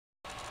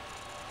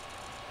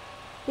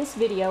This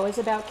video is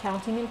about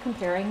counting and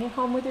comparing at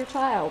home with your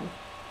child.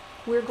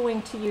 We're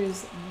going to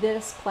use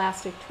this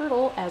plastic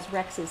turtle as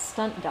Rex's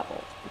stunt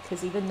double,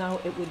 because even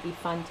though it would be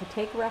fun to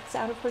take Rex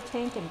out of her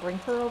tank and bring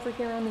her over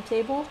here on the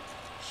table,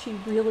 she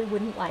really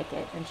wouldn't like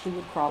it and she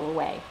would crawl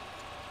away.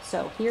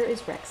 So here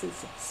is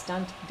Rex's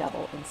stunt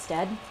double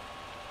instead.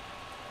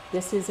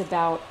 This is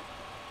about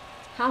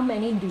how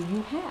many do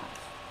you have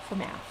for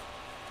math.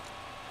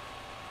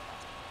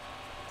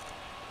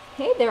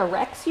 Hey there,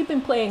 Rex. You've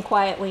been playing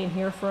quietly in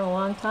here for a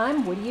long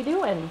time. What are you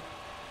doing?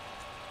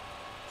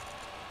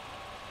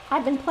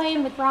 I've been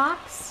playing with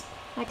rocks.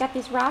 I got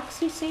these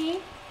rocks, you see.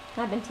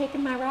 I've been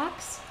taking my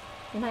rocks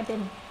and I've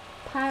been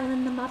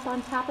piling them up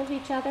on top of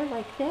each other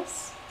like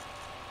this.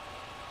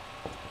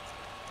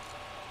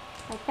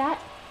 Like that.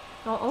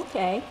 Oh,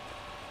 okay.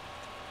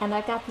 And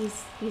I've got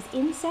these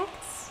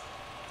insects.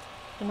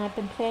 And I've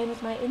been playing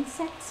with my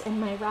insects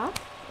and my rock.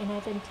 And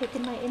I've been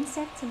taking my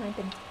insects and I've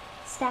been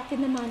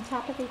stacking them on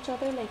top of each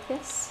other like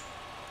this.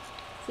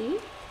 See?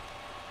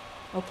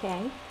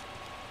 Okay.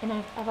 And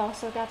I've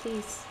also got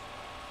these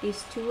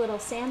two little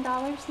sand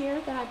dollars here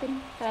that I've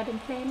been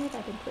playing with.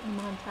 I've been putting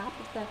them on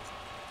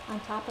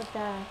top of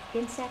the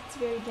insects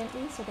very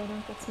gently so they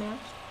don't get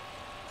smashed.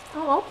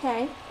 Oh,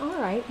 okay. All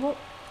right. Well,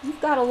 you've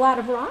got a lot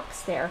of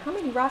rocks there. How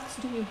many rocks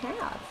do you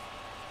have?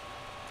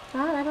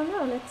 I don't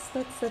know. Let's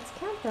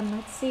count them.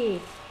 Let's see.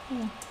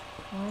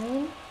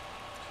 1,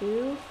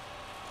 2,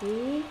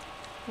 3,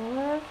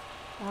 4,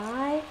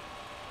 5,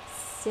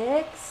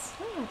 6.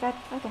 Oh,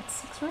 I got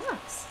 6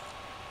 rocks.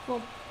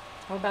 Well,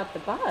 how about the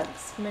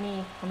bugs? How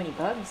many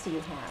bugs do you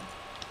have?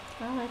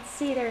 Well, let's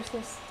see. There's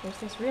this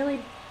really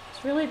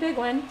big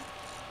one.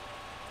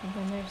 And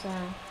then there's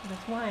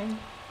 1,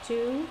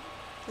 2,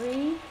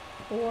 3,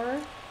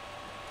 4,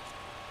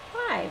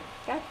 5.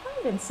 Got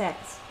 5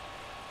 insects.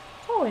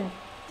 Oh, and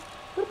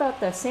what about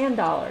the sand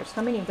dollars?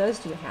 How many of those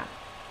do you have?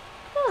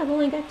 Oh, I've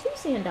only got 2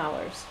 sand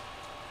dollars.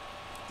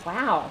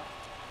 Wow.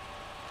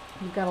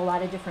 You've got a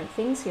lot of different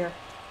things here.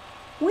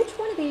 Which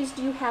one of these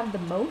do you have the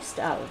most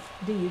of,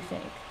 do you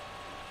think?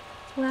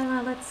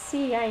 Well, let's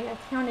see. I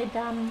counted,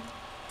 I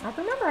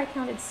remember I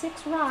counted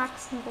 6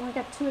 rocks, and I've only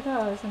got 2 of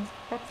those, and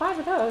I've got 5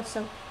 of those,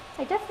 so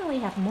I definitely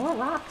have more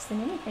rocks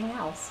than anything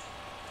else.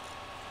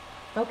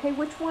 Okay,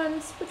 which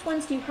ones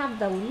do you have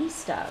the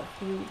least of?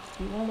 You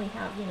only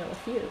have, a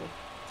few.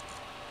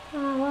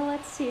 Well,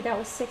 let's see. That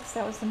was 6.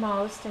 That was the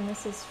most, and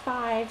this is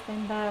 5.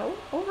 And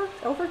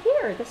over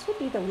here, this would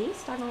be the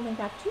least. I've only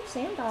got 2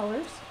 sand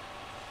dollars.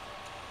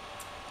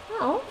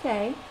 Oh,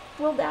 okay.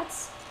 Well,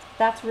 that's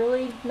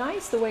really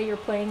nice the way you're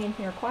playing in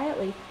here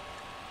quietly.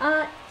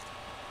 How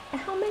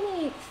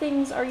many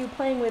things are you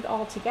playing with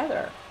all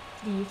together,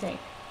 do you think?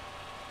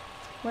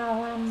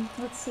 Well,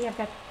 let's see. I've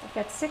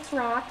got 6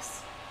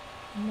 rocks,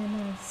 and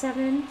then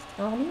 7.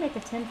 Oh, let me make a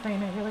 10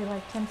 frame. I really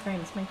like 10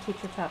 frames. My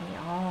teacher taught me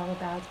all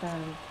about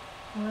them.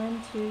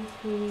 1, 2,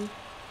 3,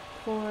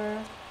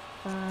 4,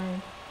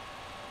 5,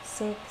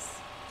 6,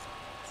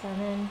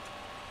 7,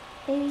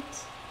 8,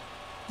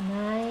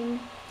 9,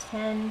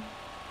 10,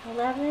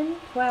 11,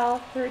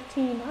 12,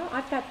 13. Oh,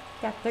 I've got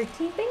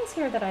 13 things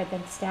here that I've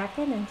been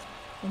stacking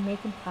and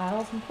making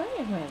piles and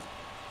playing with.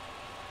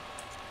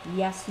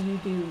 Yes, you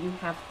do. You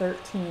have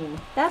 13.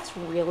 That's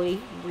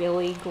really,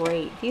 really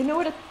great. Do you know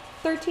what a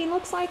 13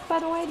 looks like, by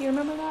the way? Do you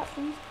remember that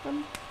from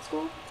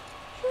school?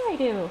 Sure I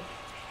do.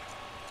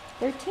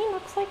 13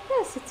 looks like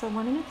this. It's a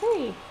 1 and a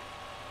 3.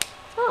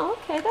 Oh,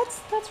 okay.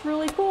 That's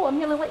really cool. I'm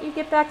going to let you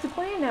get back to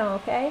playing now,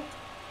 okay?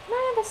 Can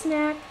I have a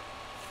snack?